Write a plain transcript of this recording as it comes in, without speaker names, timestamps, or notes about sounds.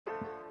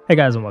Hey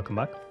guys, and welcome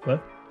back.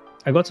 Well,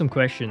 I got some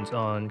questions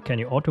on can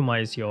you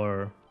automate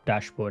your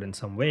dashboard in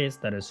some ways,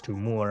 that is to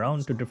move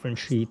around to different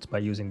sheets by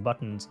using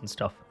buttons and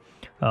stuff,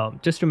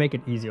 just to make it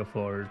easier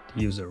for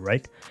the user,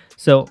 right?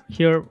 So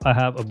here I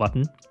have a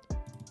button.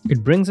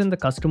 It brings in the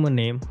customer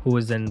name who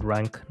is in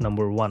rank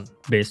number 1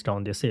 based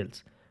on their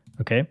sales.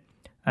 Okay.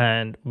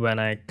 And when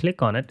I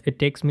click on it, it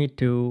takes me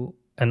to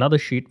another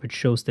sheet which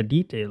shows the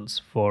details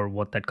for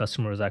what that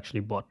customer has actually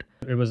bought.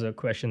 It was a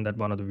question that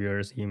one of the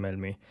viewers emailed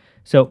me.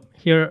 So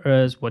here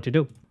is what you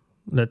do.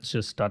 Let's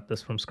just start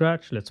this from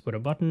scratch. Let's put a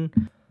button.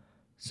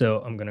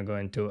 So I'm going to go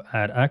into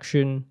add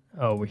action.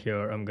 Over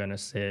here, I'm going to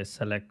say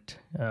select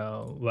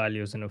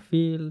values in a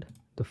field.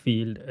 The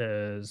field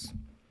is,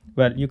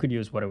 well, you could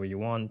use whatever you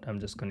want. I'm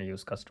just going to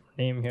use customer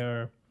name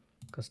here.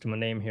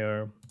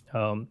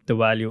 The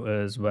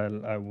value is,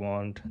 well, I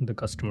want the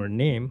customer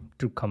name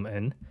to come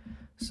in.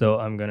 So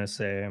I'm going to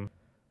say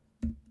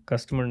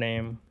customer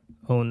name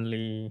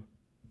only,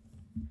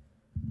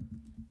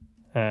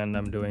 and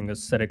I'm doing a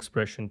set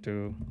expression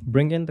to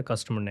bring in the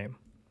customer name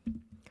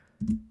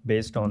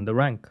based on the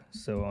rank.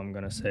 So I'm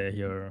going to say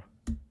here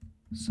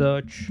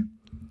search.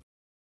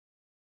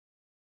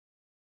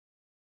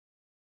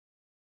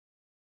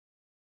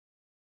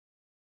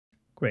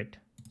 Great.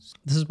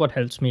 This is what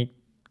helps me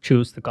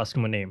choose the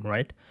customer name,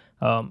 right?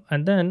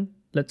 And then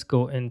let's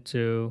go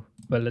into,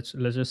 well, let's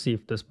just see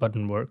if this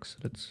button works.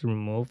 Let's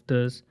remove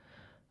this.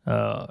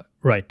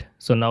 Right.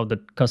 So now the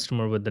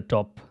customer with the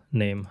top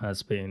name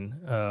has been,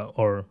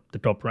 or the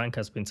top rank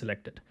has been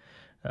selected.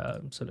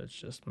 So let's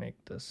just make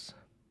this.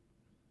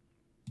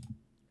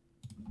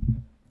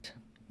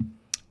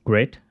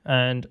 Great.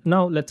 And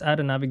now let's add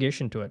a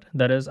navigation to it.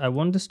 That is, I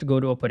want this to go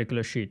to a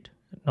particular sheet,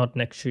 not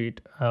next sheet.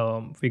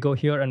 We go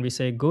here and we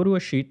say, go to a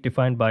sheet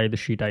defined by the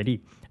sheet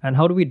ID. And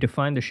how do we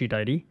define the sheet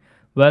ID?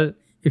 Well,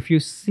 if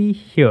you see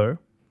here,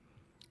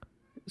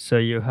 so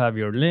you have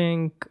your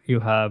link,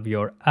 you have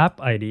your app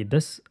ID,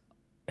 this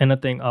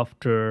anything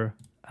after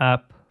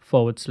app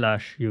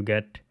 / you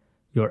get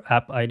your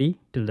app ID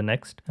till the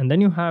next, and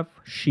then you have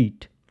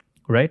sheet,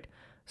 right?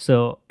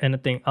 So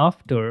anything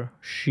after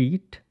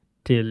sheet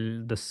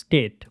till the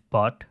state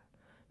part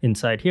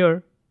inside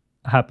here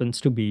happens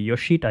to be your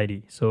sheet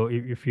ID. So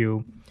if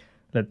you,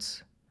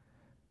 let's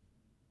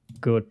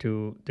go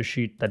to the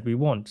sheet that we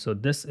want. So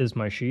this is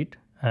my sheet.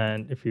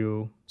 And if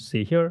you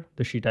see here,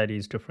 the sheet ID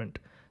is different.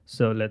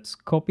 So let's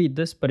copy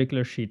this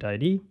particular sheet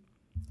ID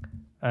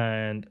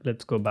and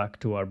let's go back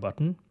to our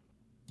button.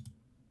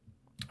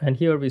 And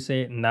here we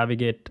say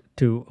navigate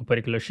to a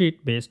particular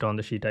sheet based on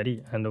the sheet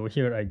ID. And over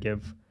here, I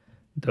give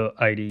the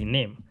ID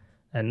name.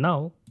 And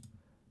now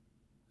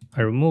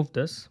I remove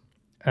this.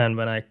 And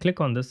when I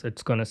click on this,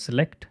 it's going to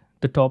select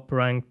the top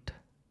ranked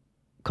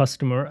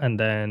customer and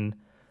then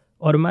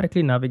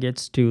automatically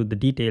navigates to the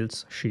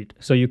details sheet.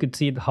 So you could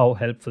see how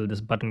helpful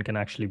this button can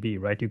actually be,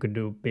 right? You could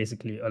do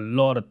basically a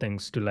lot of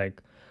things to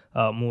like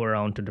move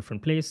around to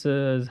different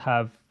places,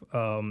 have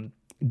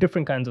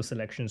different kinds of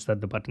selections that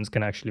the buttons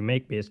can actually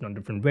make based on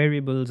different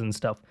variables and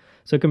stuff.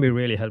 So it can be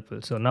really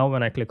helpful. So now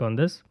when I click on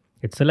this,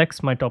 it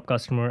selects my top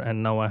customer,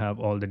 and now I have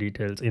all the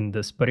details in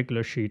this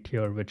particular sheet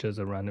here, which is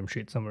a random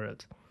sheet somewhere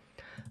else.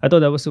 I thought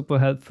that was super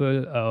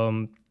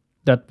helpful.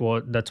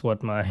 That's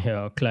what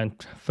my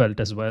client felt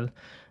as well.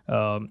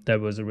 That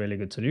was a really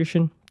good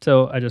solution.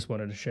 So I just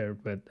wanted to share it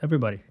with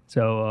everybody.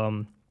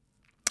 So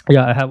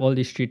yeah, I have all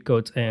these cheat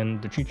codes in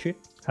the cheat sheet.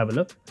 Have a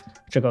look,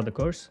 check out the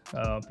course.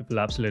 People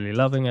are absolutely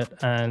loving it.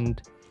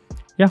 And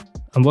yeah,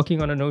 I'm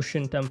working on a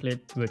Notion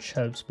template which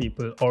helps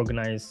people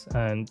organize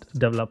and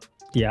develop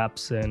the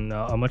apps in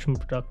a much more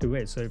productive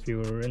way. So if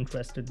you're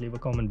interested, leave a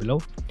comment below,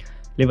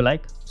 leave a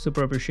like,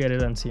 super appreciate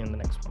it, and see you in the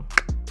next one.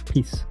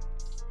 Peace.